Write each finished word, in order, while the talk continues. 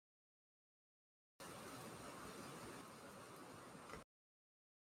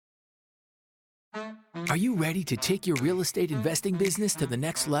Are you ready to take your real estate investing business to the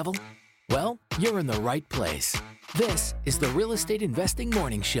next level? Well, you're in the right place. This is the Real Estate Investing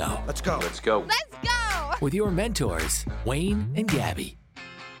Morning Show. Let's go. Let's go. Let's go! With your mentors, Wayne and Gabby.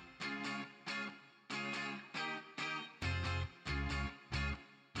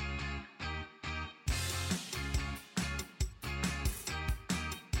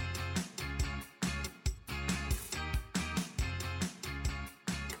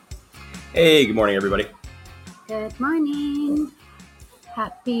 Hey, good morning, everybody. Good morning.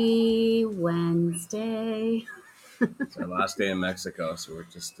 Happy Wednesday. It's our last day in Mexico, so we're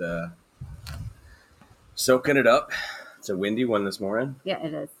just soaking it up. It's a windy one this morning, Yeah,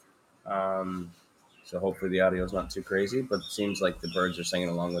 it is. so hopefully the audio is not too crazy, but it seems like the birds are singing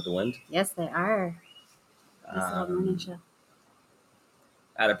along with the wind. Yes, they are. This is our morning show.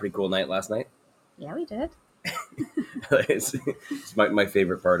 I had a pretty cool night last night. Yeah, we did. it's my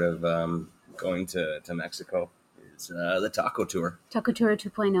favorite part of going to Mexico is the taco tour. Taco Tour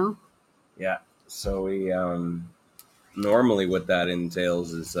 2.0. Yeah, so we normally what that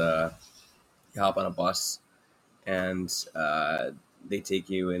entails is you hop on a bus and they take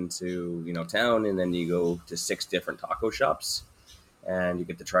you into town, and then you go to 6 different taco shops, and you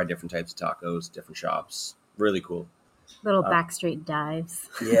get to try different types of tacos, different shops. Really cool. Little backstreet dives.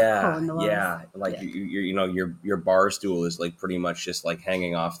 Yeah, On the walls. yeah. Like Yeah. your bar stool is like pretty much just like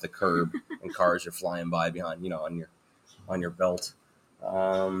hanging off the curb, and cars are flying by behind on your belt,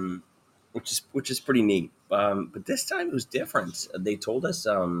 which is pretty neat. But this time it was different. They told us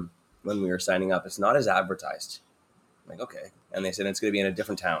when we were signing up, it's not as advertised. I'm like, okay, and they said it's going to be in a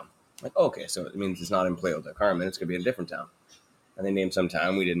different town. I'm like, okay, so it means it's not in Playa del Carmen. It's going to be in a different town. And they named some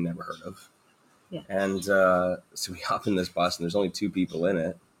town we didn't ever heard of. Yeah. And so we hop in this bus, and there's only 2 people in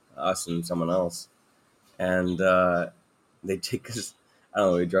it, us and someone else. And they take us, I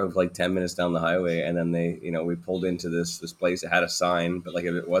don't know, we drove like 10 minutes down the highway, and then we pulled into this place. It had a sign, but like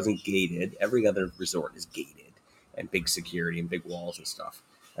if it wasn't gated, every other resort is gated and big security and big walls and stuff.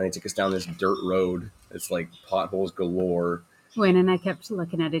 And they took us down this dirt road. It's like potholes galore. Wayne and I kept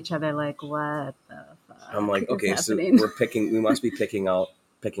looking at each other like, what the fuck? I'm like, okay, so happening? we must be picking up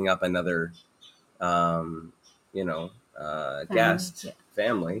another guest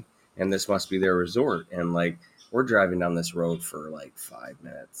family, and this must be their resort. And like we're driving down this road for like 5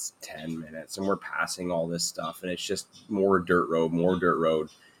 minutes, 10 minutes, and we're passing all this stuff, and it's just more dirt road, and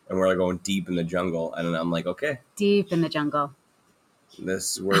we're like going deep in the jungle. And I'm like, okay, Deep in the jungle.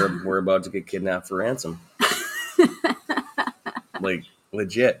 we're about to get kidnapped for ransom. Like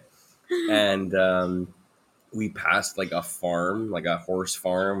legit. And we passed like a farm, like a horse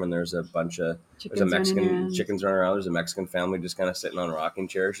farm, and there's a bunch of Mexican chickens running around. There's a Mexican family just kind of sitting on rocking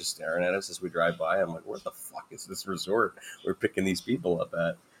chairs, just staring at us as we drive by. I'm like, where the fuck is this resort we're picking these people up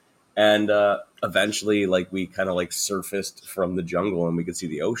at? And eventually, like, we kind of like surfaced from the jungle, and we could see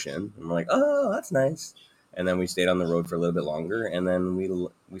the ocean. And we're like, oh, that's nice. And then we stayed on the road for a little bit longer, and then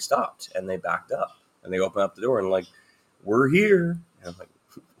we stopped, and they backed up, and they opened up the door, and like, we're here. And I'm like,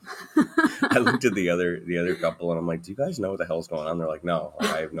 I looked at the other couple, and I'm like, do you guys know what the hell's going on? They're like, no,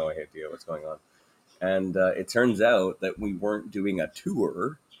 I have no idea what's going on. And it turns out that we weren't doing a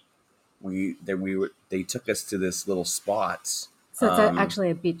tour. They took us to this little spot. So it's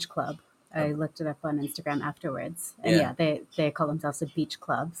actually a beach club. I looked it up on Instagram afterwards. And yeah, they call themselves a beach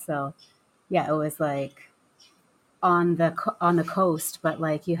club. So yeah, it was like on the coast, but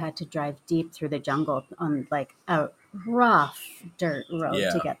like you had to drive deep through the jungle on like a rough dirt road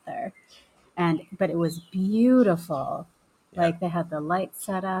to get there. But it was beautiful. Yeah. Like they had the lights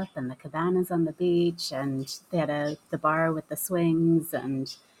set up and the cabanas on the beach, and they had the bar with the swings,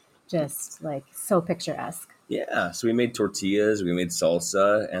 and just like so picturesque. Yeah, so we made tortillas, we made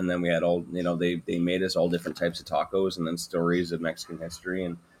salsa, and then we had all, they made us all different types of tacos, and then stories of Mexican history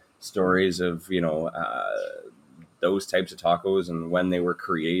and stories of, those types of tacos and when they were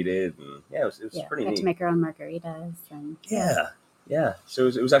created. And yeah, it was pretty neat. To make our own margaritas. And yeah. So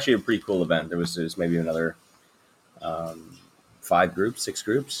it was actually a pretty cool event. There was maybe another 6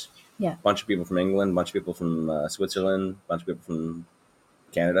 groups. Yeah. A bunch of people from England, a bunch of people from Switzerland, a bunch of people from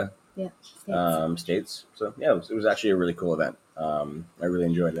Canada. Yeah. States. So yeah, it was actually a really cool event. I really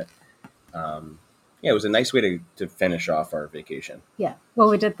enjoyed it. It was a nice way to finish off our vacation. Yeah. Well,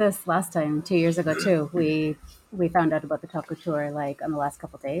 we did this last time 2 years ago too. We found out about the taco tour like on the last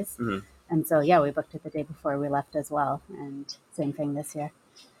couple of days. Mm-hmm. And so yeah, we booked it the day before we left as well. And same thing this year.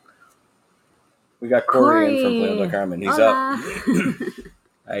 We got Corey in from Playa del Carmen. He's Hola.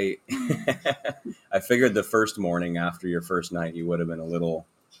 up. I figured the first morning after your first night, you would have been a little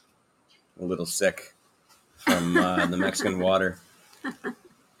sick from the Mexican water.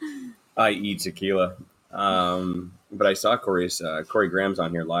 I eat tequila. But I saw Corey Graham's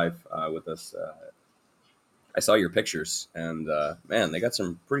on here live with us. I saw your pictures, and man, they got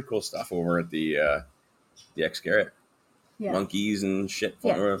some pretty cool stuff over at the X-Garret. Yeah. Monkeys and shit.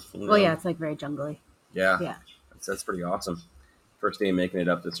 Yeah. Well, yeah, it's like very jungly. Yeah. Yeah. That's pretty awesome. First day making it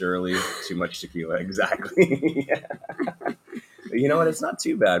up this early. Too much tequila. Exactly. You know what? It's not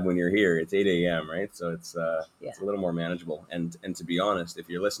too bad when you're here. It's 8 a.m., right? So it's a little more manageable. And to be honest, if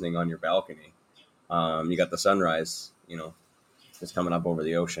you're listening on your balcony, you got the sunrise, just coming up over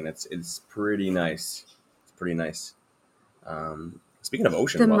the ocean. It's pretty nice. It's pretty nice. Speaking of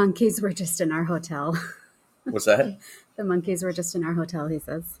ocean, the monkeys were just in our hotel. What's that? The monkeys were just in our hotel, he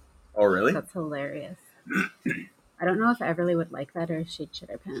says. Oh, really? That's hilarious. I don't know if Everly would like that or if she'd shit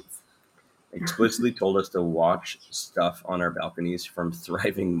her pants. Explicitly told us to watch stuff on our balconies from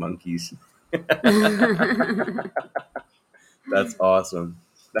thriving monkeys. That's awesome.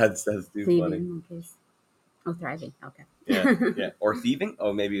 That's too thieving funny. Monkeys. Oh, thriving. Okay. Yeah. Or thieving?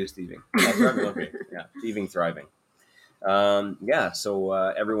 Oh, maybe it was thieving. Oh, thriving. Okay. Yeah. Thieving, thriving. So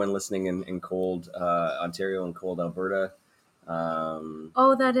everyone listening in cold Ontario and cold Alberta.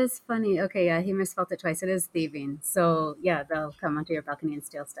 Oh, that is funny. Okay, yeah, he misspelled it twice. It is thieving. So yeah, they'll come onto your balcony and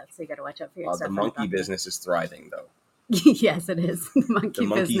steal stuff. So you got to watch out for your stuff. The monkey business is thriving, though. Yes, it is. The monkey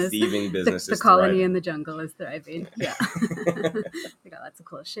thieving business the is colony thriving. in the jungle is thriving. Yeah. They got lots of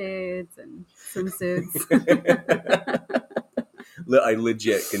cool shades and swimsuits. I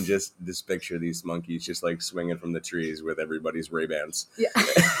legit can just picture these monkeys just like swinging from the trees with everybody's Ray-Bans. Yeah.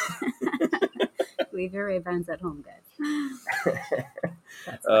 Leave your Ray-Bans at home, guys.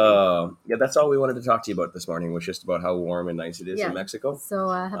 That's all we wanted to talk to you about this morning, was just about how warm and nice it is in Mexico. So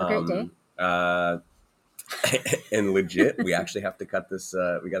have a great day. And legit, we actually have to cut this.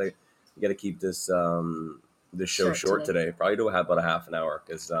 We gotta keep this this show short today. Probably do have about a half an hour,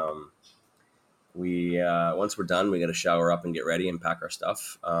 because we once we're done, we got to shower up and get ready and pack our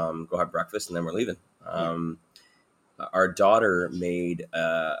stuff. Go have breakfast, and then we're leaving. Our daughter made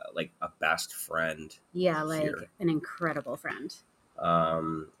like a best friend. Yeah, like here. An incredible friend.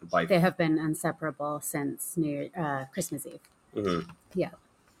 They have been inseparable since Christmas Eve. Mm-hmm.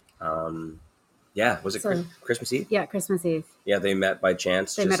 Yeah. Was it Christmas Eve? Yeah, Christmas Eve. Yeah, they met by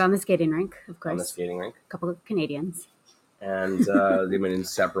chance. They met on the skating rink, of course. On the skating rink. A couple of Canadians. And they've been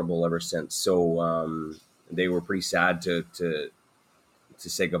inseparable ever since. So they were pretty sad to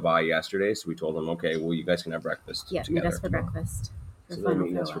say goodbye yesterday. So we told them, okay, well, you guys can have breakfast together. Meet us for breakfast. So they're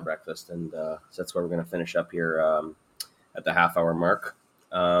meeting us for breakfast. And so that's where we're going to finish up here at the half-hour mark.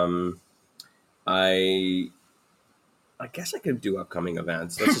 I guess I could do upcoming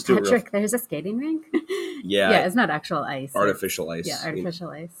events. Let's just do Patrick, there's a skating rink? Yeah, it's not actual ice. Artificial ice. Yeah, artificial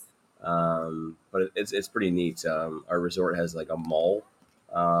ice. But it's pretty neat. Our resort has like a mall.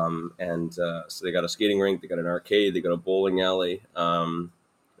 And so they got a skating rink, they got an arcade, they got a bowling alley.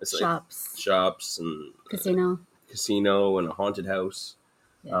 It's shops and casino and a haunted house.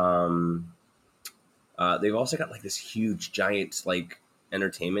 Yeah. They've also got like this huge giant like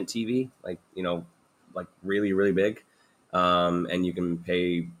entertainment TV, like really, really big. And you can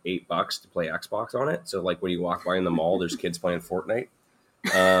pay $8 to play Xbox on it. So like when you walk by in the mall, there's kids playing Fortnite.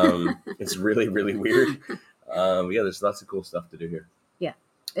 It's really, really weird. There's lots of cool stuff to do here. Yeah,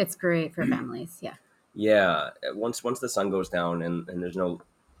 it's great for families. Yeah. Yeah. Once the sun goes down and there's no,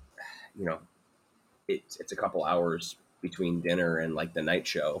 it's a couple hours between dinner and like the night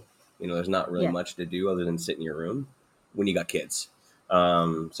show. There's not really much to do other than sit in your room when you got kids.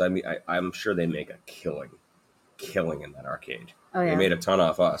 So I mean, I'm sure they make a killing in that arcade. Oh yeah. They made a ton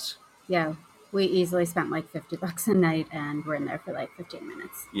off us. Yeah. We easily spent like $50 a night, and we're in there for like 15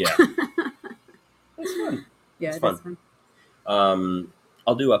 minutes. Yeah. It's fun. Yeah, it's fun.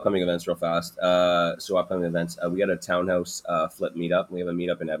 I'll do upcoming events real fast. So upcoming events, we got a townhouse flip meetup. We have a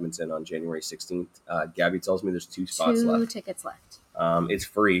meetup in Edmonton on January 16th. Gabby tells me there's 2 spots left. 2 tickets left. It's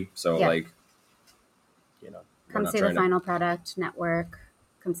free. So come see the final product, network,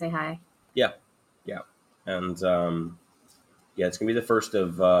 come say hi. Yeah. Yeah. And it's going to be the first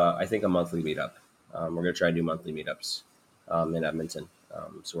of, I think, a monthly meetup. We're going to try and do monthly meetups in Edmonton.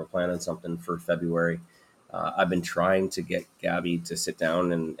 So we're planning something for February. I've been trying to get Gabby to sit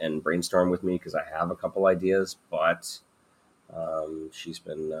down and brainstorm with me because I have a couple ideas, but she's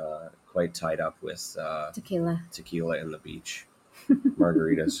been quite tied up with tequila and the beach,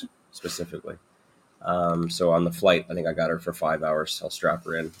 margaritas specifically. So on the flight, I think I got her for 5 hours. I'll strap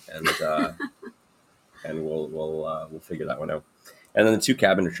her in and we'll figure that one out. And then the 2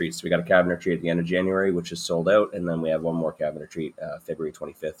 cabin retreats. We got a cabin retreat at the end of January, which is sold out. And then we have one more cabin retreat, February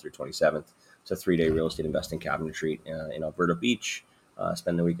 25th through 27th. It's a 3-day real estate investing cabin retreat in Alberta Beach.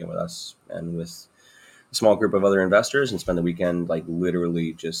 spend the weekend with us and with a small group of other investors, and spend the weekend like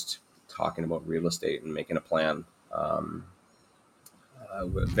literally just talking about real estate and making a plan. A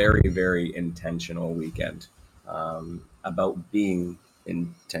very, very intentional weekend about being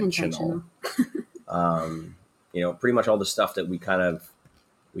intentional. Pretty much all the stuff that we kind of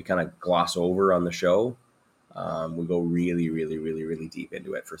gloss over on the show. We go really, really, really, really deep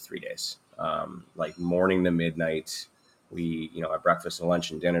into it for 3 days, like morning to midnight. We, have breakfast and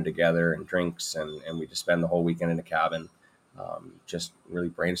lunch and dinner together and drinks, and we just spend the whole weekend in a cabin, just really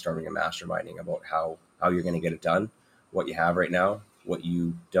brainstorming and masterminding about how you're going to get it done, what you have right now, what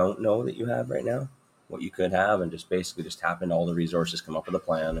you don't know that you have right now, what you could have, and just basically just tap into all the resources, come up with a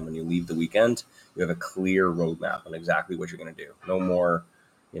plan. And when you leave the weekend, you have a clear roadmap on exactly what you're going to do. No more,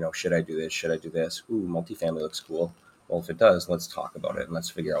 should I do this? Should I do this? Ooh, multifamily looks cool. Well, if it does, let's talk about it and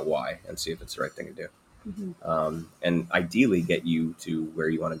let's figure out why and see if it's the right thing to do. Mm-hmm. And ideally get you to where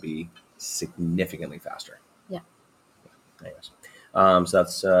you want to be significantly faster. Yeah. Anyways. So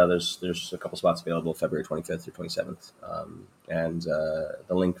that's there's a couple spots available February 25th through 27th. And the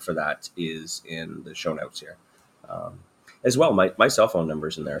link for that is in the show notes here. As well, my cell phone number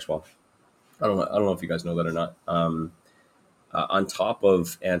is in there as well. I don't know if you guys know that or not. On top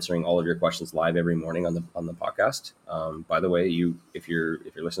of answering all of your questions live every morning on the podcast. By the way, if you're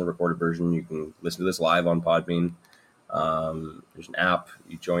listening to the recorded version, you can listen to this live on Podbean. There's an app.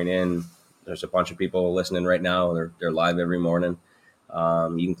 You join in. There's a bunch of people listening right now. They're live every morning.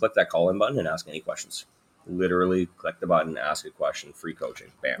 You can click that call-in button and ask any questions. Literally click the button, ask a question, free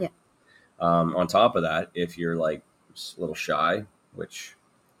coaching. Bam. Yeah. On top of that, if you're like a little shy, which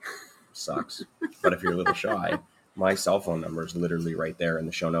sucks, but if you're a little shy, my cell phone number is literally right there in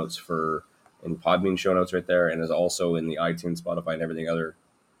the show notes in Podbean show notes right there, and is also in the iTunes, Spotify, and everything other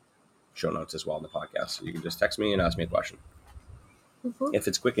show notes as well in the podcast. So you can just text me and ask me a question. Mm-hmm. If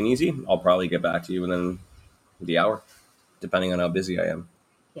it's quick and easy, I'll probably get back to you within the hour, depending on how busy I am.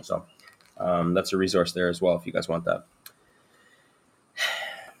 Yeah. So that's a resource there as well if you guys want that.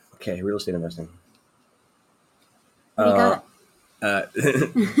 Okay, real estate investing. What do you got? I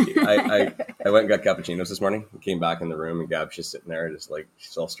went and got cappuccinos this morning. Came back in the room and Gab's just sitting there, just like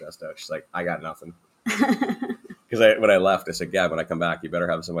she's all stressed out. She's like, I got nothing. Because when I left, I said, Gab, when I come back, you better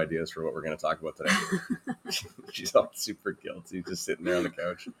have some ideas for what we're going to talk about today. She's all super guilty, just sitting there on the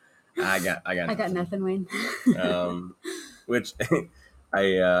couch. I got nothing, Wayne. Which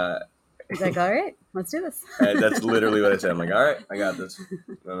He's like, all right, let's do this. That's literally what I said. I'm like, all right, I got this.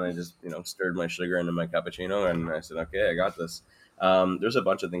 And I just, stirred my sugar into my cappuccino, and I said, okay, I got this. There's a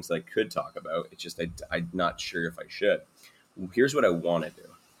bunch of things that I could talk about. It's just I'm not sure if I should. Here's what I want to do.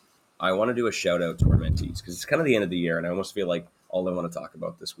 I want to do a shout out to our mentees, because it's kind of the end of the year, and I almost feel like all I want to talk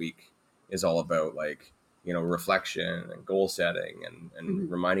about this week is all about reflection and goal setting and mm-hmm.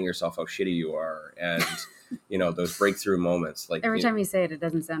 reminding yourself how shitty you are, and those breakthrough moments. Like every time you say it, it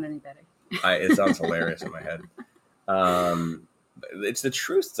doesn't sound any better. It sounds hilarious in my head. It's the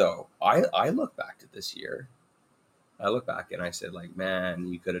truth, though. I look back to this year. I look back and I said, like, man,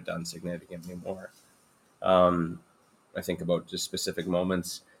 you could have done significantly more. I think about just specific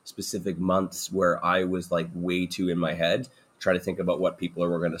moments, specific months where I was like way too in my head, try to think about what people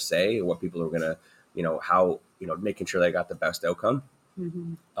were going to say, or what people were going to, making sure that I got the best outcome.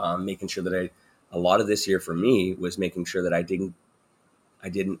 Mm-hmm. Making sure that a lot of this year for me was making sure that I didn't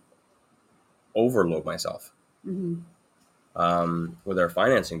overload myself. Mm-hmm. With our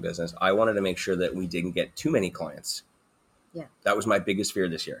financing business, I wanted to make sure that we didn't get too many clients. Yeah. That was my biggest fear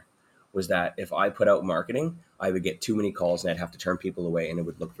this year, was that if I put out marketing, I would get too many calls and I'd have to turn people away and it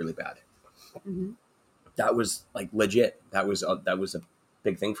would look really bad. Mm-hmm. That was like legit. That was a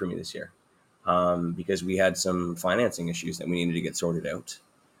big thing for me this year. Because we had some financing issues that we needed to get sorted out.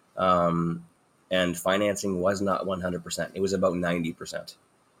 And financing was not 100%. It was about 90%.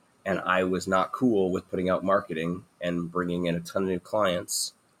 And I was not cool with putting out marketing and bringing in a ton of new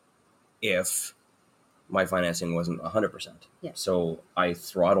clients if my financing wasn't 100%. Yeah. So I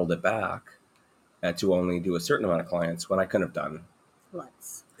throttled it back to only do a certain amount of clients when I could have done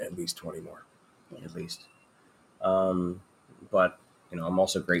lots, at least 20 more, at least. But I'm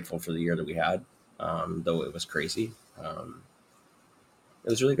also grateful for the year that we had, though it was crazy. It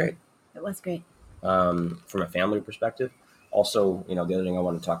was really great. It was great. From a family perspective. Also, the other thing I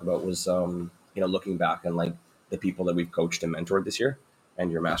wanted to talk about was, looking back and like the people that we've coached and mentored this year and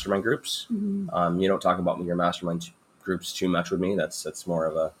your mastermind groups. Mm-hmm. You don't talk about your mastermind groups too much with me. That's more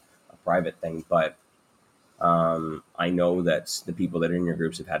of a private thing. But I know that the people that are in your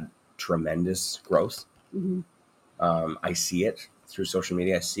groups have had tremendous growth. Mm-hmm. I see it through social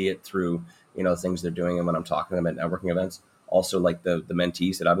media. I see it through, things they're doing. And when I'm talking about networking events, Also, like the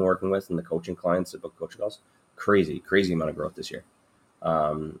mentees that I've been working with and the coaching clients that book coaching calls, crazy amount of growth this year.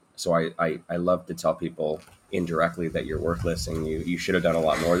 So I love to tell people indirectly that you're worthless and you should have done a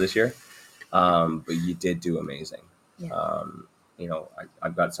lot more this year. But you did do amazing. Yeah. You know,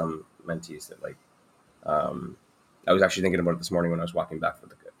 I've got some mentees that like, I was actually thinking about it this morning when I was walking back with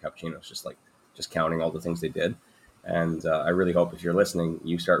the cappuccinos, just counting all the things they did. And I really hope if you're listening,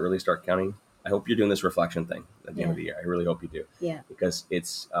 you really start counting. I hope you're doing this reflection thing at the end of the year. I really hope you do. Yeah. Because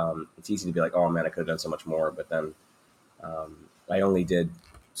it's easy to be like, oh man, I could have done so much more. But then I only did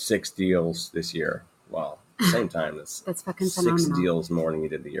 6 deals this year. Well, at the same time, that's fucking 6 phenomenal. deals more than you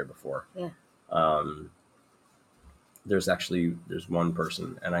did the year before. Yeah. There's one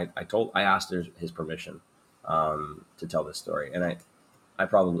person, and I asked his permission to tell this story, and I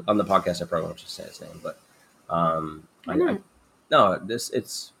probably on the podcast I probably won't just say his name, but Why not?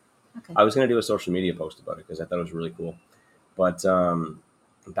 I was going to do a social media post about it because I thought it was really cool. But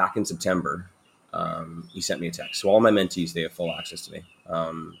back in September, he sent me a text. So all my mentees, they have full access to me.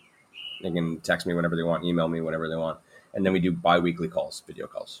 They can text me whenever they want, email me whenever they want. And then we do bi-weekly calls, video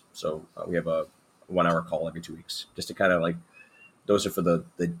calls. So we have a 1-hour call every 2 weeks, just to kind of like, those are for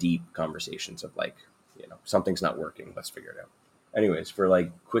the deep conversations of like, you know, something's not working. Let's figure it out. Anyways, for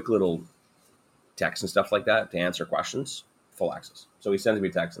like quick little texts and stuff like that to answer questions, full access. So he sends me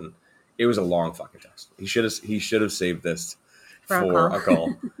a text, and it was a long fucking text. He should have saved this for a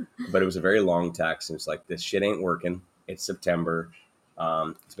call, but it was a very long text. And it's like, this shit ain't working. It's September.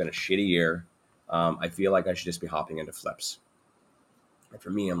 It's been a shitty year. I feel like I should just be hopping into flips. And for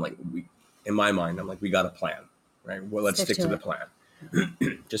me, I'm like, in my mind, I'm like, we got a plan, right? Well, let's stick to the plan.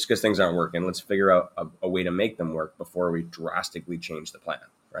 Just because things aren't working, let's figure out a way to make them work before we drastically change the plan,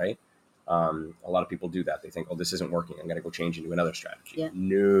 right? A lot of people do that. They think, oh, this isn't working. I'm going to go change into another strategy. Yeah.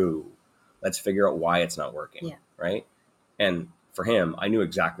 No, let's figure out why it's not working, right? And for him, I knew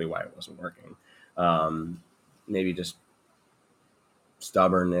exactly why it wasn't working. Maybe just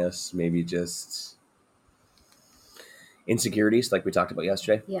stubbornness, maybe just insecurities like we talked about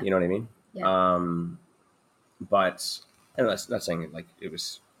yesterday. Yeah. You know what I mean? Yeah. But, and that's not saying like it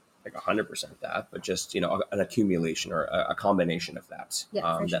was like 100% that, but just, you know, an accumulation or a combination of that,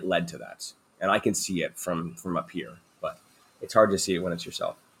 that led to that. And I can see it from up here, but it's hard to see it when it's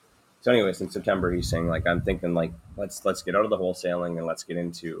yourself. So anyways, in September, he's saying like, I'm thinking like, let's get out of the wholesaling and let's get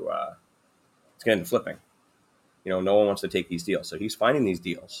into flipping. You know, no one wants to take these deals. So he's finding these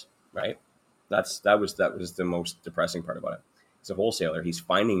deals, right? That was the most depressing part about it. He's a wholesaler. He's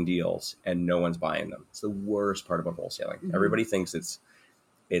finding deals and no one's buying them. It's the worst part about wholesaling. Mm-hmm. Everybody thinks it's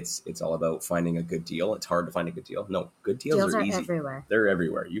all about finding a good deal. It's hard to find a good deal. No, good deals are easy. Everywhere. They're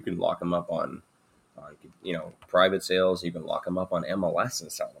everywhere. You can lock them up on you know, private sales. You can lock them up on MLS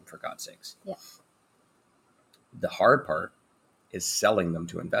and sell them, for God's sakes. Yeah. The hard part is selling them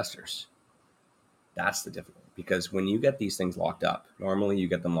to investors. That's the difficulty, because when you get these things locked up, normally you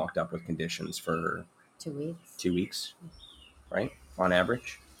get them locked up with conditions for 2 weeks. 2 weeks, right? On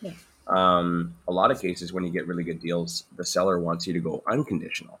average. Yeah. A lot of cases when you get really good deals, the seller wants you to go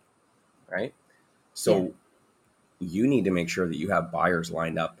unconditional, right? So you need to make sure that you have buyers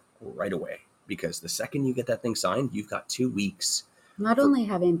lined up right away, because the second you get that thing signed, you've got 2 weeks. Not only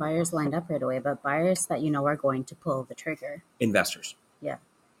having buyers lined up right away, but buyers that you know are going to pull the trigger. Investors. Yeah.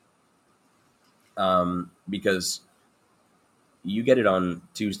 Because you get it on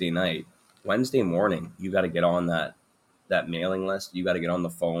Tuesday night, Wednesday morning, you got to get on that mailing list. You got to get on the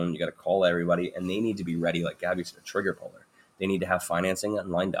phone. You got to call everybody, and they need to be ready. Like Gabby said, a trigger puller. They need to have financing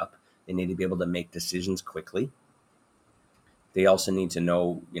lined up. They need to be able to make decisions quickly. They also need to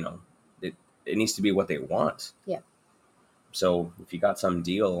know, you know, it needs to be what they want. Yeah. So if you got some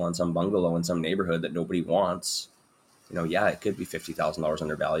deal on some bungalow in some neighborhood that nobody wants, you know, yeah, it could be $50,000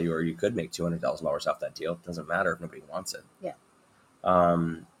 under value, or you could make $200,000 off that deal. It doesn't matter if nobody wants it. Yeah.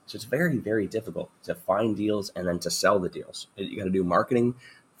 So it's very, very difficult to find deals and then to sell the deals. You got to do marketing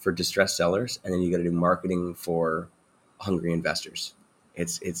for distressed sellers, and then you got to do marketing for hungry investors.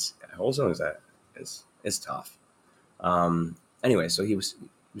 It's wholesaling is tough. Anyway, so he was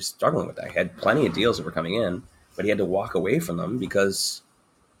struggling with that. He had plenty of deals that were coming in, but he had to walk away from them because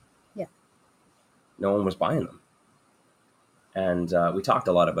no one was buying them. And we talked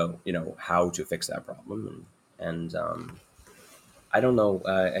a lot about, you know, how to fix that problem. And I don't know.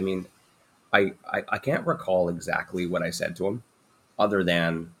 I mean, I can't recall exactly what I said to him, other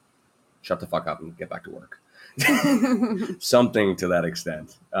than shut the fuck up and get back to work. Something to that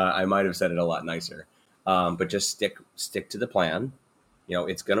extent. I might have said it a lot nicer. But just stick to the plan. You know,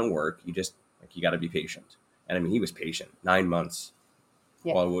 it's going to work. You got to be patient. And I mean, he was patient. 9 months.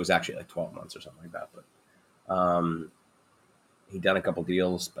 Yeah. Well, it was actually like 12 months or something like that. But he'd done a couple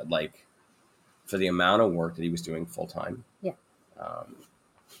deals, but like for the amount of work that he was doing full time,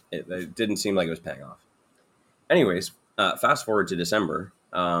 it didn't seem like it was paying off. Anyways, fast forward to December,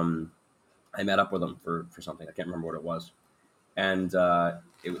 I met up with him for something. I can't remember what it was. And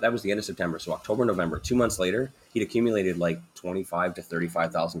that was the end of September. So October, November, 2 months later, he'd accumulated like $25,000 to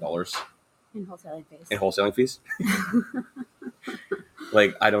 $35,000 in wholesaling fees. In wholesaling fees.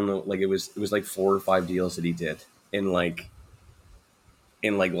 Like, I don't know, like it was like 4 or 5 deals that he did in like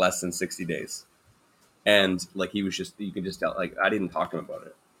less than 60 days. And like, he was just, you could just tell, like, I didn't talk to him about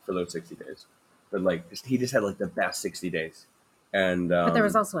it for those 60 days, but like, he just had like the best 60 days. And, but there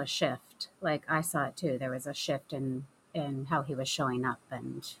was also a shift. Like, I saw it too. There was a shift in how he was showing up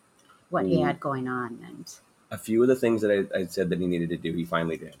and what he had going on. And a few of the things that I said that he needed to do, he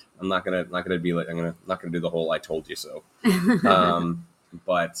finally did. I'm not gonna be like, not gonna do the whole "I told you so,"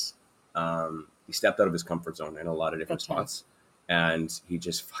 but he stepped out of his comfort zone in a lot of different spots, and he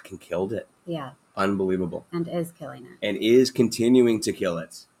just fucking killed it. Yeah, unbelievable, and is killing it, and is continuing to kill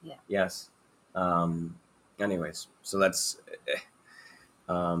it. Yeah. Yes. Anyways, so that's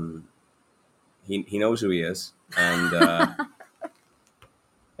he knows who he is, and.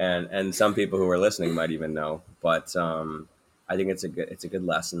 And some people who are listening might even know, but I think it's a good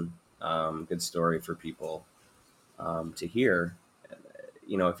lesson, good story for people to hear.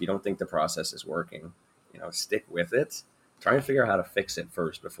 You know, if you don't think the process is working, you know, stick with it. Try and figure out how to fix it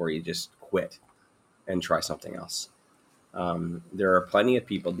first before you just quit and try something else. There are plenty of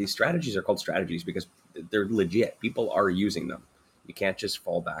people. These strategies are called strategies because they're legit. People are using them. You can't just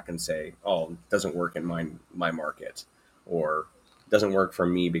fall back and say, "Oh, it doesn't work in my market," or doesn't work for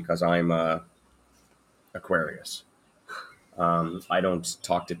me because I'm Aquarius. I don't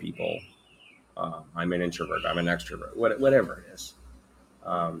talk to people. I'm an introvert. I'm an extrovert. Whatever it is,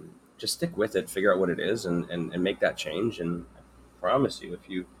 just stick with it. Figure out what it is, and make that change. And I promise you, if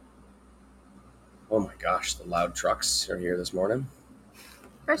you, oh my gosh, the loud trucks are here this morning.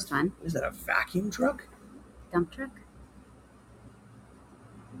 First one. Is that a vacuum truck? Dump truck?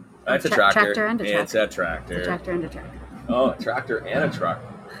 It's a tractor. Tractor and a truck. It's a tractor. It's a tractor and a truck. Oh, a tractor and a truck.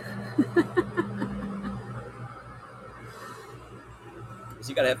 Has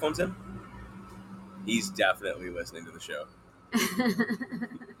he got headphones in? He's definitely listening to the show.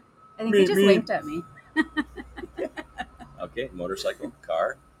 I think he just winked at me. Okay, motorcycle,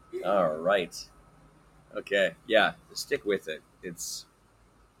 car. All right. Okay, yeah, stick with it. It's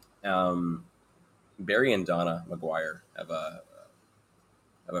Barry and Donna McGuire have a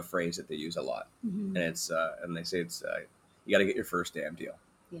phrase that they use a lot, and it's and they say it's you got to get your first damn deal.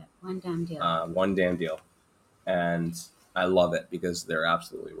 Yeah, one damn deal. One damn deal, and I love it because they're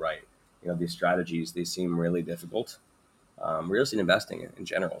absolutely right. You know, these strategies, they seem really difficult. Real estate investing in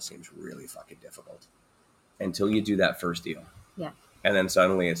general seems really fucking difficult until you do that first deal. Yeah, and then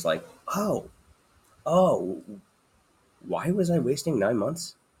suddenly it's like, oh, why was I wasting 9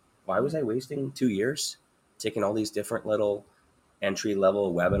 months? Why was I wasting 2 years taking all these different little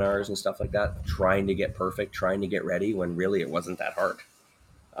entry-level webinars and stuff like that, trying to get perfect, trying to get ready, when really it wasn't that hard.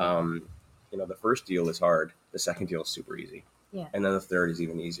 You know, the first deal is hard. The second deal is super easy. Yeah. And then the third is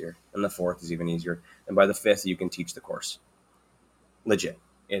even easier. And the fourth is even easier. And by the fifth, you can teach the course. Legit.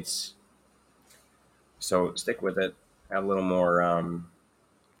 So stick with it. Have a little more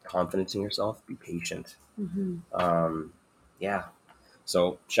confidence in yourself. Be patient. Mm-hmm. Yeah.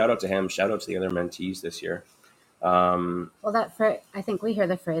 So shout out to him. Shout out to the other mentees this year. Well, I think we hear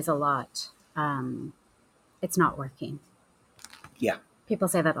the phrase a lot. It's not working. Yeah. People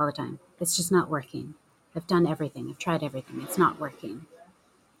say that all the time. It's just not working. I've done everything. I've tried everything. It's not working.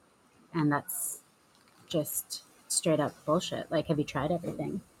 And that's just straight up bullshit. Like, have you tried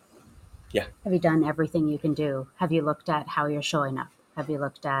everything? Yeah. Have you done everything you can do? Have you looked at how you're showing up? Have you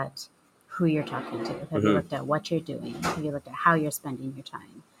looked at who you're talking to? Have you looked at what you're doing? Have you looked at how you're spending your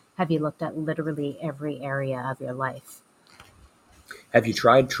time? Have you looked at literally every area of your life? Have you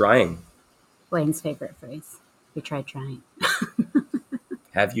tried trying? Wayne's favorite phrase. We tried trying.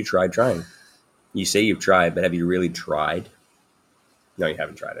 Have you tried trying? You say you've tried, but have you really tried? No, you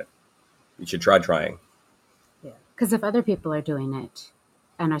haven't tried it. You should try trying. Yeah. Because if other people are doing it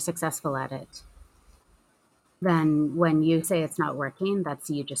and are successful at it, then when you say it's not working, that's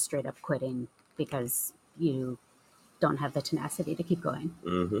you just straight up quitting because you don't have the tenacity to keep going.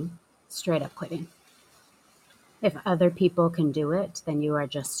 Mm-hmm. Straight up quitting. If other people can do it, then you are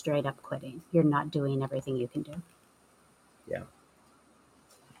just straight up quitting. You're not doing everything you can do. Yeah.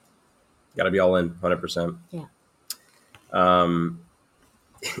 Got to be all in, 100%. Yeah.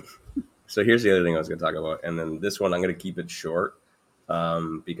 So here's the other thing I was going to talk about. And then this one, I'm going to keep it short.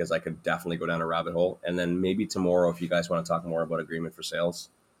 because I could definitely go down a rabbit hole. And then maybe tomorrow, if you guys want to talk more about agreement for sales,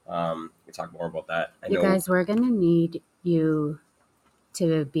 we talk more about that. Guys, we're going to need you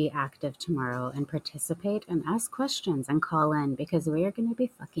to be active tomorrow and participate and ask questions and call in, because we are going to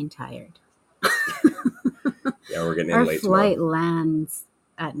be fucking tired. Yeah, we're getting in Our late flight tomorrow. lands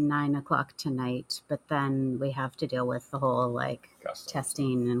at 9:00 tonight, but then we have to deal with the whole like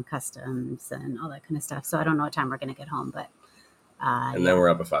testing and customs and all that kind of stuff. So I don't know what time we're going to get home, but and then we're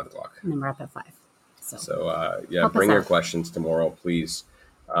up at 5:00. And then we're up at 5. So yeah, bring your questions tomorrow, please.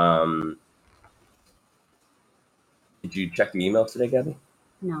 Did you check the emails today, Gabby?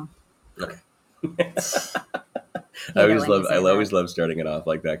 No. Okay. I always love starting it off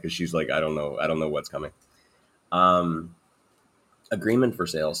like that, because she's like, I don't know what's coming. Agreement for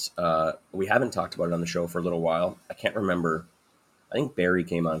sales. We haven't talked about it on the show for a little while. I can't remember. I think Barry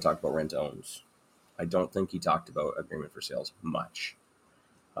came on and talked about rent to owns. I don't think he talked about agreement for sales much.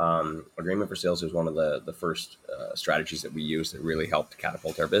 Agreement for sales was one of the first strategies that we used that really helped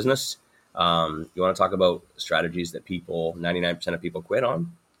catapult our business. You want to talk about strategies that 99% of people quit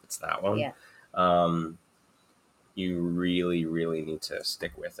on? It's that one. Yeah. You really, really need to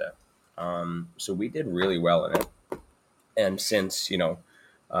stick with it. So we did really well in it. And since,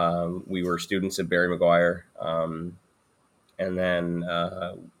 we were students of Barry McGuire, and then,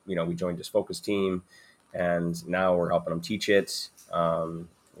 we joined his focus team, and now we're helping him teach it.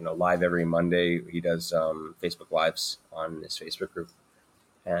 Live every Monday. He does Facebook Lives on his Facebook group,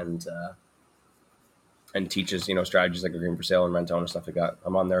 and teaches, strategies like agreement for sale and rent to own and stuff like that.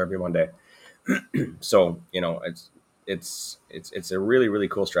 I'm on there every Monday. So, it's a really, really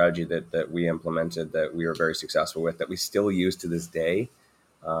cool strategy that we implemented, that we were very successful with, that we still use to this day,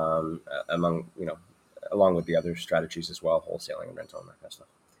 along with the other strategies as well, wholesaling and rental and that kind of stuff.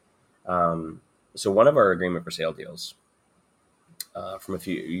 So one of our agreement for sale deals from a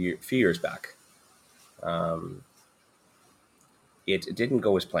few years back, it didn't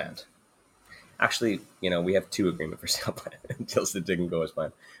go as planned. Actually, we have 2 agreement for sale deals that didn't go as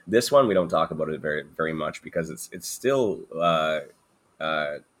planned. This one, we don't talk about it very, very much, because it's still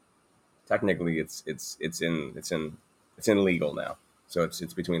technically it's in legal now, so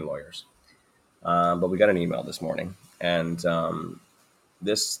it's between lawyers. But we got an email this morning, and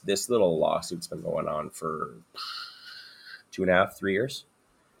this little lawsuit's been going on for 2.5, 3 years.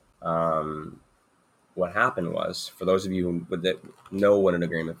 What happened was, for those of you that know what an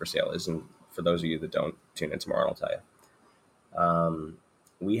agreement for sale is, and for those of you that don't, tune in tomorrow, I'll tell you.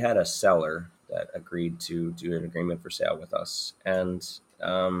 We had a seller that agreed to do an agreement for sale with us, and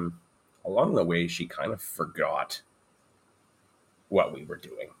along the way, she kind of forgot what we were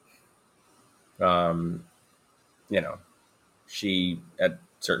doing. She at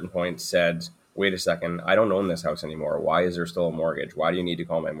certain points said, wait a second, I don't own this house anymore. Why is there still a mortgage? Why do you need to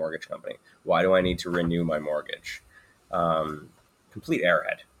call my mortgage company? Why do I need to renew my mortgage? Complete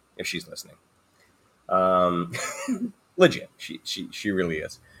airhead, if she's listening. Legit. She really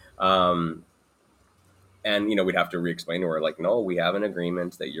is. And, we'd have to re-explain to her, like, no, we have an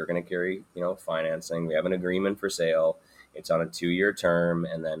agreement that you're going to carry, financing. We have an agreement for sale. It's on a 2-year term,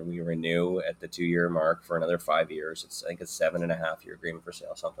 and then we renew at the 2-year mark for another 5 years. I think it's 7.5-year agreement for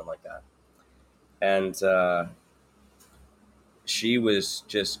sale, something like that. And she was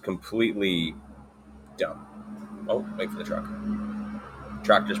just completely dumb. Oh, wait for the truck.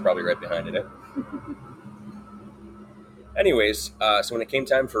 Tractor's probably right behind it. Anyways, so when it came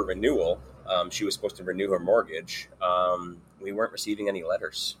time for renewal, she was supposed to renew her mortgage. We weren't receiving any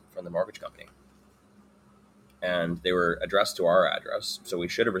letters from the mortgage company, and they were addressed to our address. So we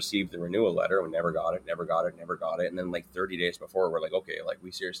should have received the renewal letter. We never got it. And then like 30 days before, we're like, okay, like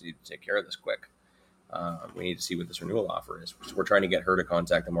we seriously need to take care of this quick. We need to see what this renewal offer is. So we're trying to get her to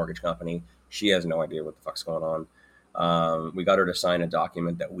contact the mortgage company. She has no idea what the fuck's going on. We got her to sign a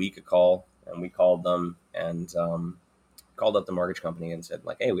document that we could call, and we called them, and called up the mortgage company and said,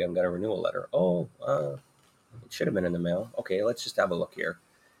 like, hey, we haven't got a renewal letter. Oh, it should have been in the mail. Okay, let's just have a look here.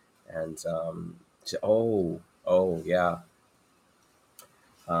 And said, oh, yeah.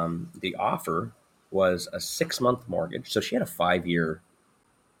 The offer was a 6-month mortgage. So she had a 5-year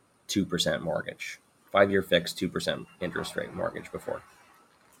 2% mortgage, 5-year fixed 2% interest rate mortgage before.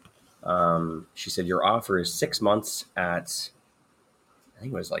 She said, your offer is 6 months at, I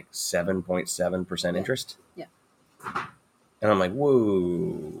think it was like 7.7% interest. Yeah. And I'm like,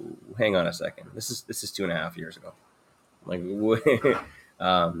 whoa, hang on a second. This is 2.5 years ago. I'm like,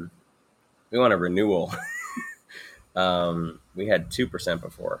 we want a renewal. We had 2%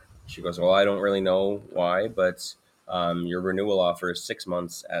 before. She goes, well, I don't really know why, but your renewal offer is 6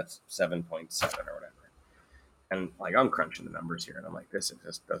 months at 7.7 or whatever. And like, I'm crunching the numbers here, and I'm like, this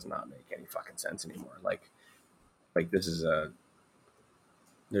just does not make any fucking sense anymore. Like this is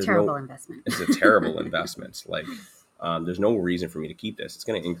terrible investment. It's a terrible investment. Like, there's no reason for me to keep this. It's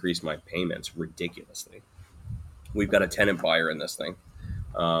going to increase my payments ridiculously. We've got a tenant buyer in this thing.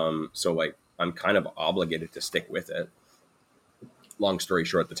 So like, I'm kind of obligated to stick with it. Long story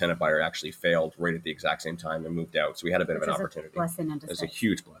short, the tenant buyer actually failed right at the exact same time and moved out. So we had a bit of an opportunity. It was a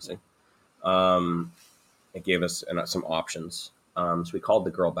huge blessing. It gave us some options. So we called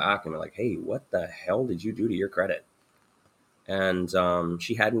the girl back and we're like, hey, what the hell did you do to your credit? And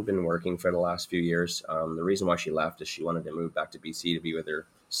she hadn't been working for the last few years. The reason why she left is she wanted to move back to BC to be with her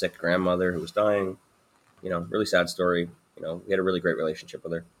sick grandmother who was dying. You know, really sad story. You know, we had a really great relationship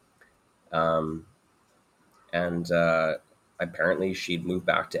with her. And apparently she'd moved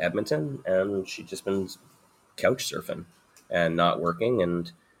back to Edmonton and she'd just been couch surfing and not working.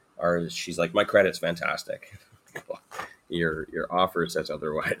 And she's like, my credit's fantastic. Your offer says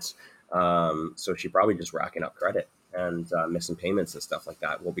otherwise. So she probably just racking up credit and missing payments and stuff like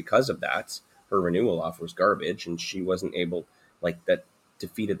that. Well, because of that, her renewal offer was garbage and she wasn't able, like, that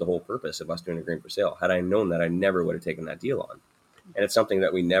defeated the whole purpose of us doing a agreement for sale. Had I known that, I never would have taken that deal on. And it's something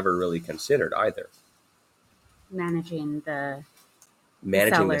that we never really considered either. Managing the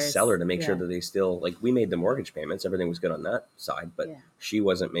seller to make sure that they still, like, we made the mortgage payments. Everything was good on that side, but she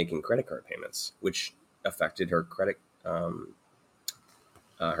wasn't making credit card payments, which affected her credit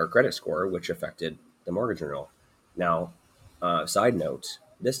score, which affected the mortgage renewal. Now, side note,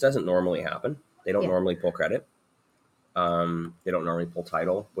 this doesn't normally happen. They don't normally pull credit. They don't normally pull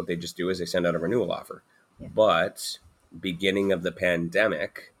title. What they just do is they send out a renewal offer. Yeah. But beginning of the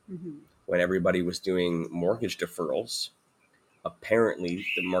pandemic, when everybody was doing mortgage deferrals, apparently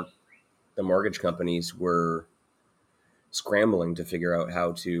the mortgage companies were scrambling to figure out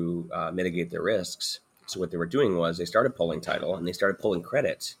how to mitigate their risks. So what they were doing was they started pulling title and they started pulling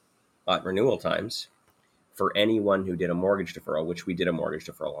credit at renewal times for anyone who did a mortgage deferral, which we did a mortgage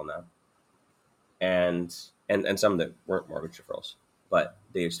deferral on that. And some that weren't mortgage deferrals, but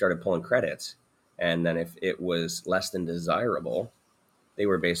they started pulling credits. And then if it was less than desirable, they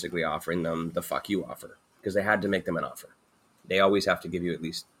were basically offering them the fuck you offer because they had to make them an offer. They always have to give you at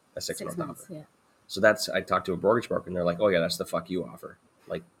least a 6 month offer. Yeah. So I talked to a mortgage broker and they're like, oh yeah, that's the fuck you offer.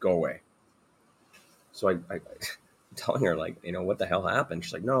 Like, go away. So I'm telling her, like, you know, what the hell happened?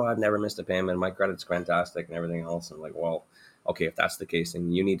 She's like, no, I've never missed a payment. My credit's fantastic and everything else. I'm like, well, okay, if that's the case,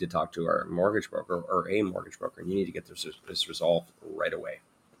 then you need to talk to our mortgage broker or a mortgage broker, and you need to get this resolved right away.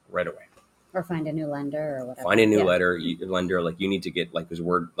 Or find a new lender or whatever. Find a new lender. Like, you need to get, like, his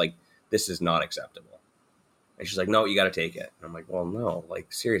word, like, this is not acceptable. And she's like, no, you got to take it. And I'm like, well, no,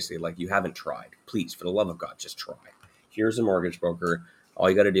 like, seriously, like, you haven't tried. Please, for the love of God, just try. Here's a mortgage broker. All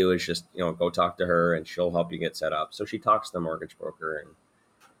you got to do is just, you know, go talk to her and she'll help you get set up. So she talks to the mortgage broker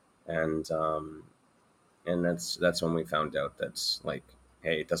and that's when we found out that's like,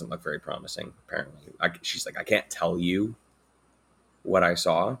 hey, it doesn't look very promising. Apparently, she's like, I can't tell you what I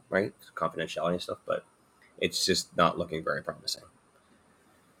saw, right? Confidentiality and stuff, but it's just not looking very promising.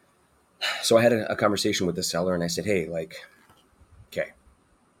 So I had a conversation with the seller and I said, hey, like, okay,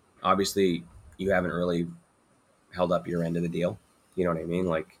 obviously you haven't really held up your end of the deal. You know what I mean?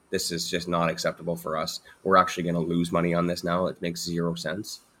 Like, this is just not acceptable for us. We're actually going to lose money on this now. It makes 0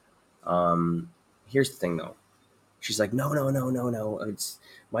 sense. Here's the thing though. She's like, no.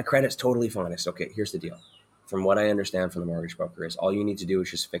 My credit's totally fine. I said, okay, here's the deal. From what I understand from the mortgage broker is all you need to do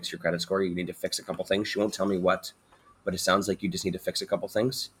is just fix your credit score. You need to fix a couple things. She won't tell me what, but it sounds like you just need to fix a couple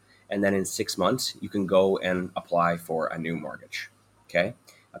things. And then in 6 months, you can go and apply for a new mortgage. Okay.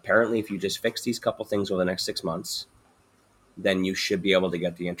 Apparently, if you just fix these couple things over the next 6 months, then you should be able to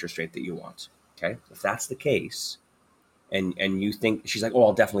get the interest rate that you want. Okay. If that's the case, and you think, she's like, oh,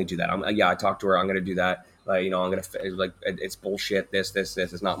 I'll definitely do that. I talked to her. I'm going to do that. You know, I'm going to, like, it's bullshit. This,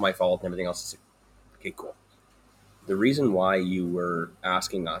 it's not my fault and everything else. Okay, cool. The reason why you were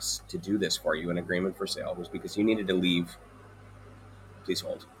asking us to do this for you, an agreement for sale, was because you needed to leave. Please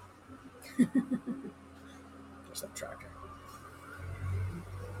hold. There's that tracker.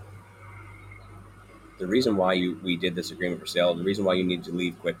 The reason why we did this agreement for sale, the reason why you needed to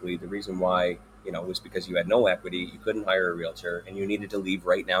leave quickly, the reason why, you know, was because you had no equity, you couldn't hire a realtor, and you needed to leave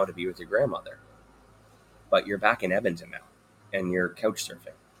right now to be with your grandmother. But you're back in Edmonton now, and you're couch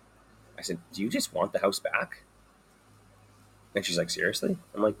surfing. I said, do you just want the house back? And she's like, seriously?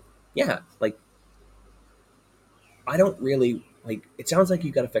 I'm like, yeah, like, I don't really, like, it sounds like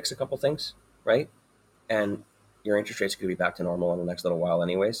you got to fix a couple things, right? And your interest rates could be back to normal in the next little while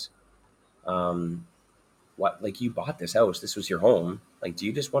anyways. What, like, you bought this house, this was your home. Like, do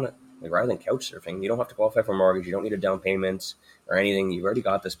you just want to, Like, rather than couch surfing, you don't have to qualify for a mortgage. You don't need a down payment or anything. You've already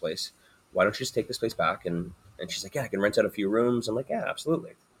got this place. Why don't you just take this place back? And she's like, yeah, I can rent out a few rooms. I'm like, yeah,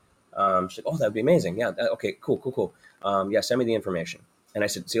 absolutely. She's like, oh, that would be amazing. Yeah. Okay, cool. Yeah, send me the information. And I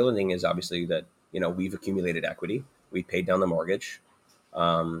said, the only thing is obviously that, we've accumulated equity. We paid down the mortgage.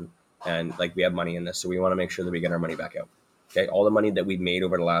 And like, we have money in this. So we want to make sure that we get our money back out. Okay. All the money that we've made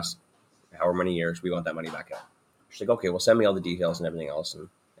over the last however many years, we want that money back out. She's like, okay, well, send me all the details and everything else. And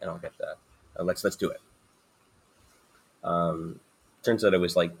I'll get that. Let's do it. Turns out it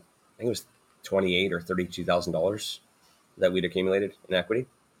was like, I think it was $28,000 or $32,000 that we'd accumulated in equity.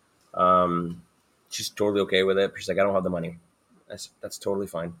 She's totally okay with it. She's like, I don't have the money. That's totally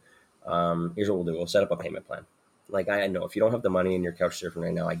fine. Here's what we'll do. We'll set up a payment plan. Like, I know if you don't have the money in your couch surfing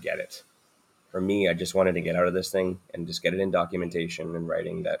right now, I get it. For me, I just wanted to get out of this thing and just get it in documentation and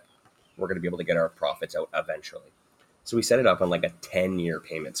writing that we're going to be able to get our profits out eventually. So we set it up on like a 10-year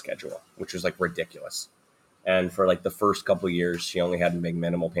payment schedule, which was like ridiculous. And for like the first couple of years, she only had to make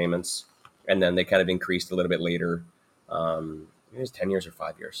minimal payments. And then they kind of increased a little bit later. It was 10 years or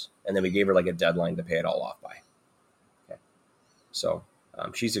 5 years. And then we gave her like a deadline to pay it all off by. Okay. So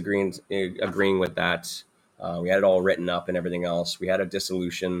she's agreeing with that. We had it all written up and everything else. We had a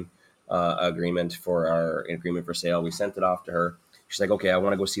dissolution agreement for our agreement for sale. We sent it off to her. She's like, okay, I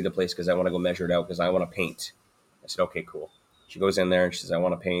want to go see the place because I want to go measure it out because I want to paint. I said, okay, cool. She goes in there and she says, I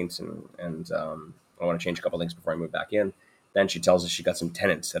want to paint and I want to change a couple things before I move back in. Then she tells us she got some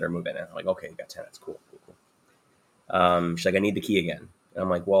tenants that are moving in. I'm like, okay, you got tenants. Cool. She's like, I need the key again. And I'm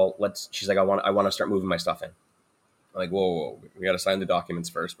like, well, she's like, I want to start moving my stuff in. I'm like, whoa. We got to sign the documents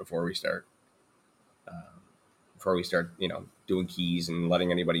first before we start, doing keys and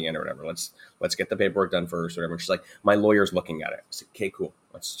letting anybody in or whatever. Let's get the paperwork done first or whatever. She's like, my lawyer's looking at it. I said, okay, cool.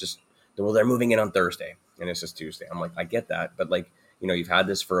 Well, they're moving in on Thursday and it's just Tuesday. I'm like, I get that. But like, you've had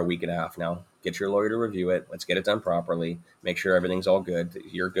this for a week and a half now. Get your lawyer to review it. Let's get it done properly. Make sure everything's all good.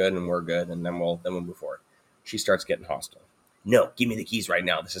 You're good and we're good. And then we'll move forward. She starts getting hostile. No, give me the keys right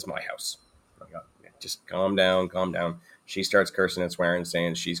now. This is my house. I'm like, oh, just calm down. She starts cursing and swearing,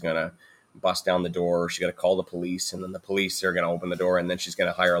 saying she's going to bust down the door. She's going to call the police, and then the police are going to open the door, and then she's going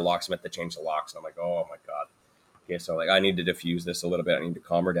to hire a locksmith to change the locks. And I'm like, oh, my God. Okay, so like I need to diffuse this a little bit. I need to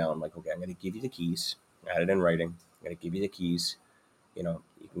calm her down. I'm like, okay, I'm going to give you the keys. I had it in writing. I'm going to give you the keys. You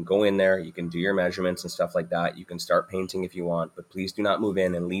can go in there. You can do your measurements and stuff like that. You can start painting if you want, but please do not move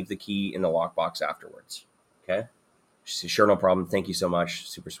in and leave the key in the lockbox afterwards. Okay. She said, sure, no problem. Thank you so much.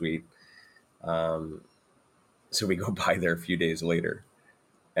 Super sweet. So we go by there a few days later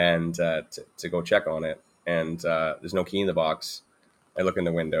and to go check on it. And there's no key in the box. I look in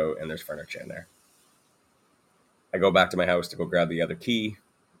the window and there's furniture in there. I go back to my house to go grab the other key,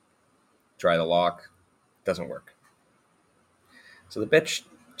 try the lock. Doesn't work. So the bitch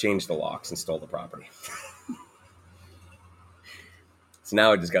changed the locks and stole the property. So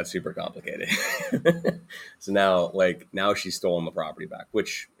now it just got super complicated. So now she's stolen the property back,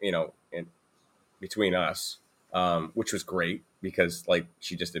 which, between us, which was great because like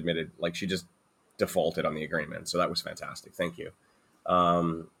she just admitted, like she just defaulted on the agreement. So that was fantastic. Thank you.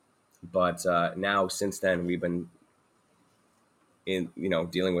 But now since then we've been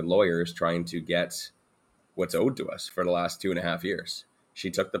dealing with lawyers trying to get what's owed to us for the last 2.5 years. She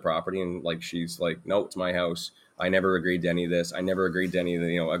took the property and like, she's like, no, it's my house. I never agreed to any of this. I never agreed to any of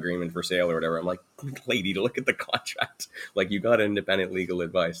the, agreement for sale or whatever. I'm like, lady, to look at the contract. Like you got independent legal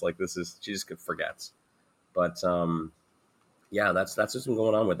advice. Like she just forgets. But, yeah, that's what's been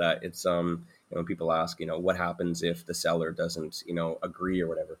going on with that. It's, when people ask, what happens if the seller doesn't, agree or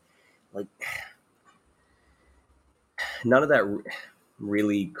whatever, like none of that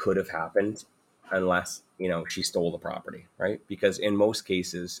really could have happened unless, she stole the property, right? Because in most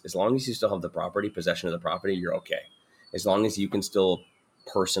cases, as long as you still have the property, possession of the property, you're okay. As long as you can still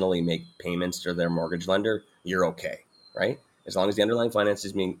personally make payments to their mortgage lender, you're okay, right? As long as the underlying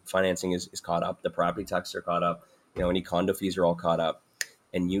financing is caught up, the property taxes are caught up, any condo fees are all caught up,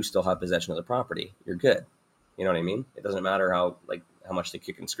 and you still have possession of the property, you're good. You know what I mean? It doesn't matter how much they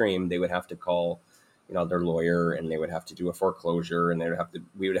kick and scream. They would have to call their lawyer, and they would have to do a foreclosure, and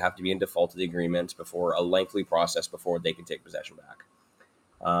we would have to be in default of the agreement before a lengthy process before they can take possession back.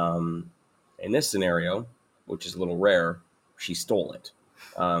 In this scenario, which is a little rare, she stole it.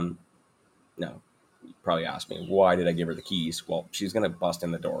 Now, you probably asked me, why did I give her the keys? Well, she's going to bust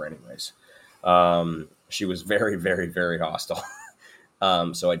in the door anyways. She was very, very, very hostile.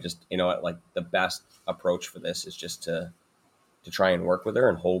 So I just, the best approach for this is just to try and work with her,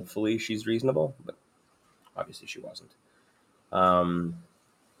 and hopefully she's reasonable, but obviously she wasn't.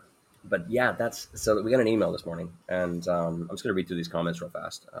 But yeah, so we got an email this morning, and I'm just going to read through these comments real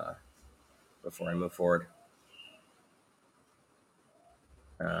fast. before I move forward.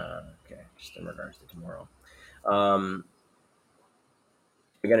 Okay, just in regards to tomorrow.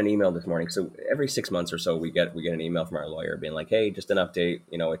 I got an email this morning. So every 6 months or so, we get an email from our lawyer being like, "Hey, just an update.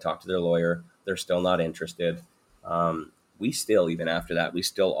 I talked to their lawyer. They're still not interested." We still, even after that, we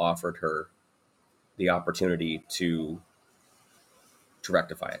still offered her the opportunity to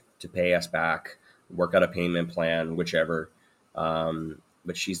rectify it, to pay us back, work out a payment plan, whichever.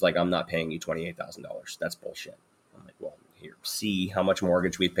 But she's like, "I'm not paying you $28,000. That's bullshit." I'm like, "Well, here, see how much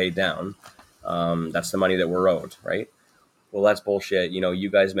mortgage we paid down. That's the money that we're owed, right?" "Well, that's bullshit. You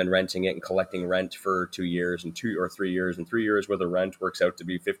guys have been renting it and collecting rent for 2 years and 2 or 3 years, and 3 years worth of rent works out to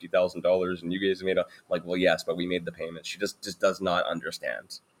be $50,000. And you guys made like, well, yes, but we made the payment." She just does not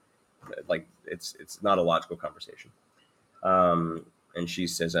understand. Like, it's not a logical conversation. And she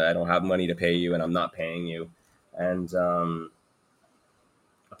says, "I don't have money to pay you, and I'm not paying you." And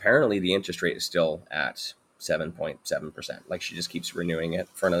apparently the interest rate is still at 7.7%. Like, she just keeps renewing it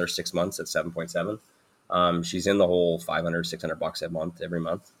for another 6 months at 7.7. She's in the whole $500, $600 a month every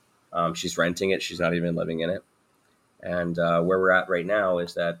month. She's renting it. She's not even living in it. And where we're at right now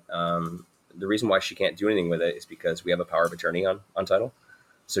is that the reason why she can't do anything with it is because we have a power of attorney on title.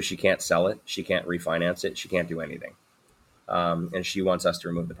 So she can't sell it. She can't refinance it. She can't do anything. And she wants us to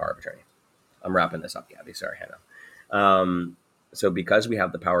remove the power of attorney. I'm wrapping this up, Gabby. Sorry, Hannah. So because we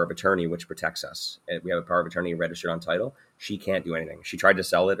have the power of attorney, which protects us, and we have a power of attorney registered on title, she can't do anything. She tried to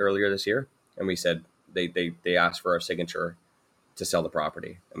sell it earlier this year, and we said they asked for our signature to sell the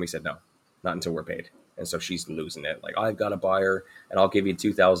property, and we said no, not until we're paid. And so she's losing it. Like, "I've got a buyer, and I'll give you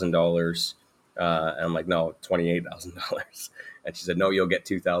 $2,000." And I'm like, "No, $28,000. And she said, "No, you'll get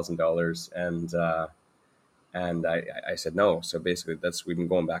 $2,000." And I said no. So basically, we've been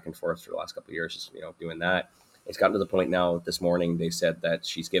going back and forth for the last couple of years, just doing that. It's gotten to the point now. This morning, they said that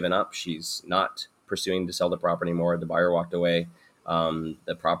she's given up. She's not pursuing to sell the property anymore. The buyer walked away.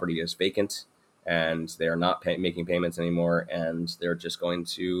 The property is vacant, and they are not making payments anymore. And they're just going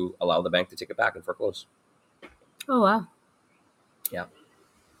to allow the bank to take it back and foreclose. Oh wow! Yeah.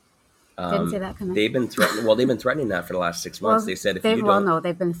 Didn't see that coming. They've been threatening that for the last 6 months. They said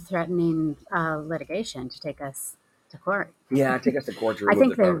they've been threatening litigation to take us to court. Yeah, take us to court to remove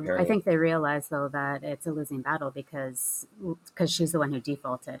the power of attorney. I think they realize though that it's a losing battle because she's the one who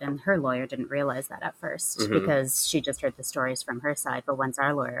defaulted, and her lawyer didn't realize that at first because she just heard the stories from her side. But once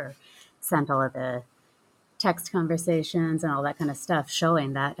our lawyer sent all of the text conversations and all that kind of stuff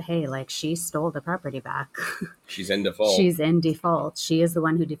showing that, hey, like, she stole the property back. She's in default. She is the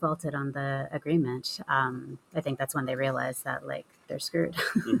one who defaulted on the agreement. I think that's when they realized that, like, they're screwed.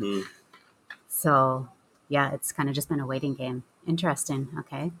 So yeah, it's kind of just been a waiting game. Interesting.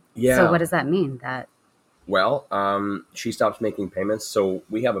 Okay. Yeah. So what does that mean? Well, she stops making payments. So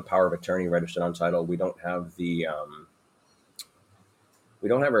we have a power of attorney registered on title. We don't have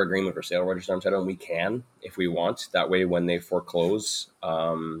our agreement for sale registered on title, and we can if we want. That way, when they foreclose,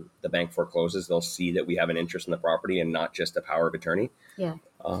 the bank forecloses, they'll see that we have an interest in the property and not just a power of attorney. Yeah.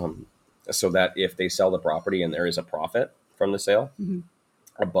 So that if they sell the property and there is a profit from the sale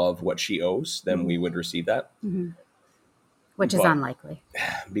above what she owes, then we would receive that. Which is unlikely.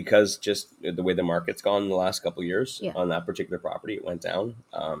 Because just the way the market's gone in the last couple of years on that particular property, it went down.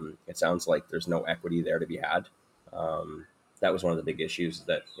 It sounds like there's no equity there to be had. That was one of the big issues,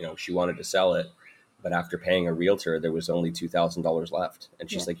 that, she wanted to sell it, but after paying a realtor, there was only $2,000 left. And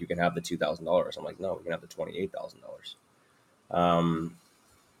she's like, "You can have the $2,000. I'm like, "No, you can have the $28,000.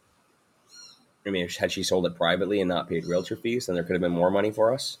 I mean, had she sold it privately and not paid realtor fees, then there could have been more money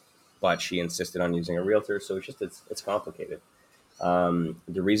for us, but she insisted on using a realtor. So it's complicated. The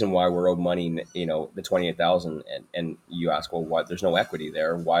reason why we're owed money, the $28,000, and you ask, well, what? There's no equity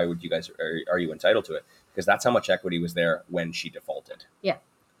there. Why would you guys, are you entitled to it? Because that's how much equity was there when she defaulted. Yeah.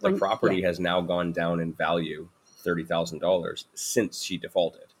 The property has now gone down in value $30,000 since she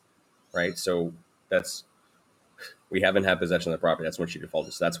defaulted, right? So we haven't had possession of the property. That's when she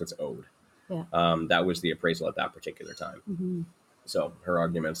defaulted. So that's what's owed. Yeah. That was the appraisal at that particular time. So her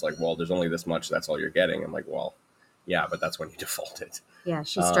argument's like, well, there's only this much. That's all you're getting. I'm like, well, yeah, but that's when you defaulted. Yeah,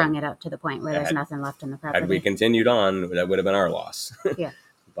 she strung it out to the point where there's nothing left in the property. Had we continued on, that would have been our loss. Yeah.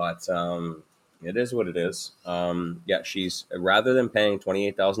 But it is what it is. She's, rather than paying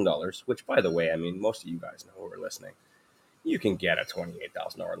 $28,000, which, by the way, I mean, most of you guys know who are listening, you can get a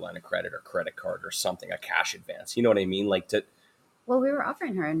 $28,000 line of credit or credit card or something, a cash advance. You know what I mean? Well, we were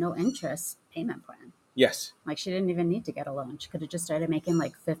offering her a no interest payment plan. Yes. Like, she didn't even need to get a loan. She could have just started making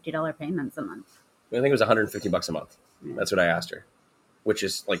like $50 payments a month. I think it was $150 a month. Yeah. That's what I asked her, which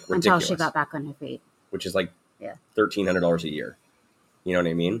is like ridiculous. Until she got back on her feet. Which is like $1,300 a year. You know what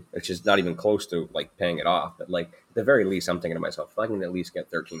I mean? Which is not even close to like paying it off. But like at the very least, I'm thinking to myself, if I can at least get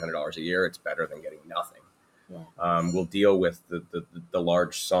 $1,300 a year, it's better than getting nothing. Yeah. We'll deal with the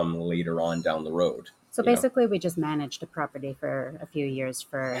large sum later on down the road. So basically, we just managed a property for a few years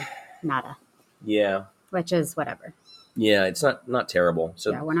for nada. Yeah. Which is whatever. Yeah, it's not terrible.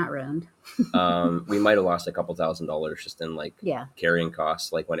 So yeah, we're not ruined. We might have lost a couple $1,000s just in like carrying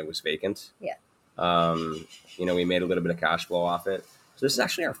costs, like when it was vacant. Yeah. We made a little bit of cash flow off it. So this is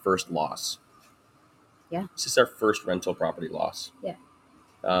actually our first loss. Yeah. This is our first rental property loss. Yeah.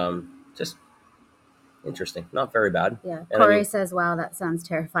 Just interesting. Not very bad. Yeah. And Corey says, wow, that sounds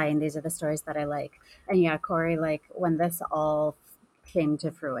terrifying. These are the stories that I like. And yeah, Corey, like when this all came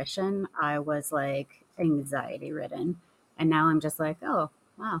to fruition, I was like anxiety ridden. And now I'm just like, oh,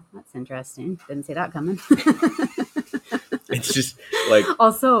 wow, that's interesting. Didn't see that coming. It's just like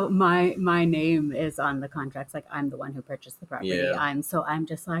also my name is on the contracts. Like I'm the one who purchased the property. Yeah. I'm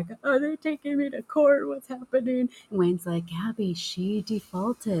just like, are they taking me to court? What's happening? And Wayne's like, Gabby, she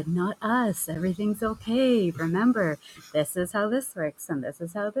defaulted, not us. Everything's okay. Remember, this is how this works, and this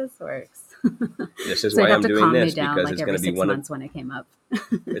is how this works. This is so why I'm doing this because like it's going to be 6 months when it came up.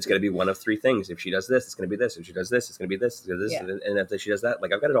 It's going to be one of three things. If she does this, it's going to be this. If she does this, it's going to be this. This. Yeah. And if she does that,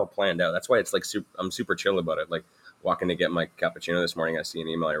 like I've got it all planned out. That's why it's like I'm super chill about it. Like walking to get my cappuccino this morning, I see an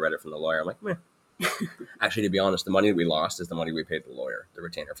email. I read it from the lawyer. I'm like, meh. Actually, to be honest, the money that we lost is the money we paid the lawyer, the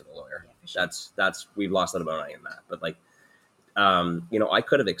retainer for the lawyer. Yeah, for sure. That's we've lost a little bit of money in that. But like, I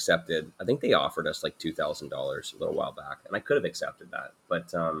could have accepted. I think they offered us like $2,000 a little while back, and I could have accepted that.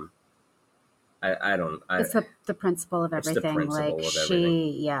 But I don't. It's the principle of everything. It's the principle of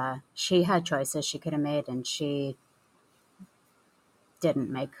everything. She had choices she could have made, and she didn't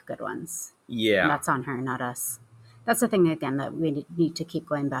make good ones. Yeah, and that's on her, not us. That's the thing, again, that we need to keep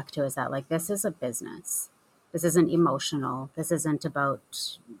going back to is that, like, this is a business. This isn't emotional. This isn't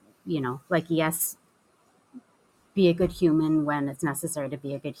about, like, yes, be a good human when it's necessary to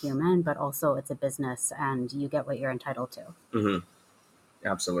be a good human, but also it's a business and you get what you're entitled to. Mm-hmm.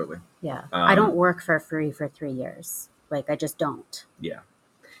 Absolutely. Yeah. I don't work for free for 3 years. Like, I just don't. Yeah.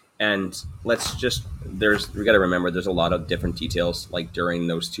 And we got to remember there's a lot of different details, like during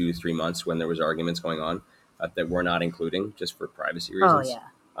those 2-3 months when there was arguments going on. That we're not including just for privacy reasons.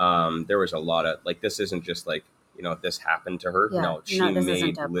 Oh, yeah. There was a lot of like, this isn't just like, this happened to her. Yeah. No, she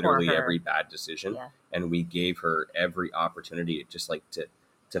made literally every bad decision. Yeah. And we gave her every opportunity just like to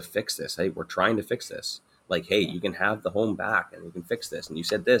fix this. Hey, we're trying to fix this. Like, hey, you can have the home back and you can fix this. And you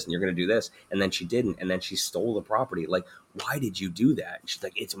said this and you're going to do this. And then she didn't. And then she stole the property. Like, why did you do that? And she's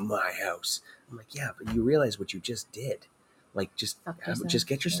like, it's my house. I'm like, yeah, but you realize what you just did. Like, just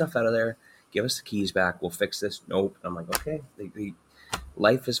get your stuff out of there. Give us the keys back. We'll fix this. Nope. I'm like, okay.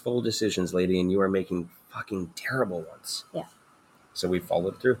 Life is full of decisions, lady, and you are making fucking terrible ones. Yeah. So we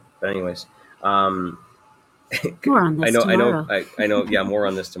followed through. But anyways, more on this tomorrow. I know. Yeah, more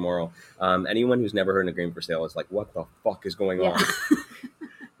on this tomorrow. Anyone who's never heard an agreement for sale is like, what the fuck is going on?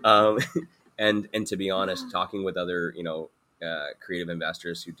 And to be honest, talking with other, creative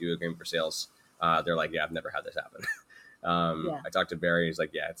investors who do agreement for sales, they're like, yeah, I've never had this happen. I talked to Barry. He's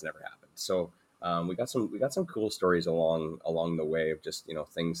like, yeah, it's never happened. So we got some cool stories along the way of just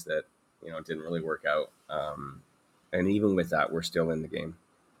things that didn't really work out. And even with that, we're still in the game.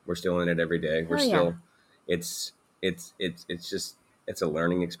 We're still in it every day. We're still. It's a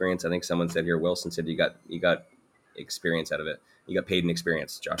learning experience. I think someone said here, Wilson said you got experience out of it. You got paid in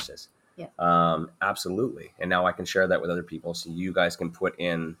experience. Josh says. Yeah. Absolutely. And now I can share that with other people, so you guys can put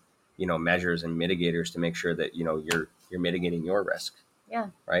in measures and mitigators to make sure that you're mitigating your risk. Yeah.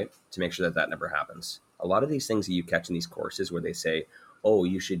 Right. To make sure that never happens. A lot of these things that you catch in these courses where they say, oh,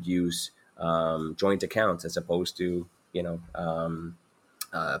 you should use joint accounts as opposed to,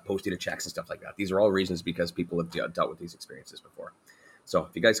 posting of checks and stuff like that. These are all reasons because people have dealt with these experiences before. So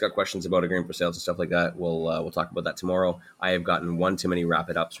if you guys got questions about agreement for sales and stuff like that, we'll talk about that tomorrow. I have gotten one too many wrap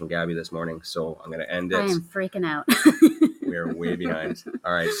it ups from Gabby this morning, so I'm going to end it. I am freaking out. We're way behind.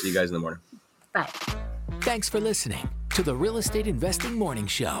 All right. See you guys in the morning. Bye. Thanks for listening to the Real Estate Investing Morning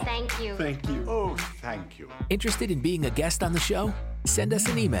Show. Thank you. Thank you. Oh, thank you. Interested in being a guest on the show? Send us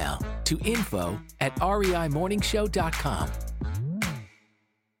an email to info@reimorningshow.com.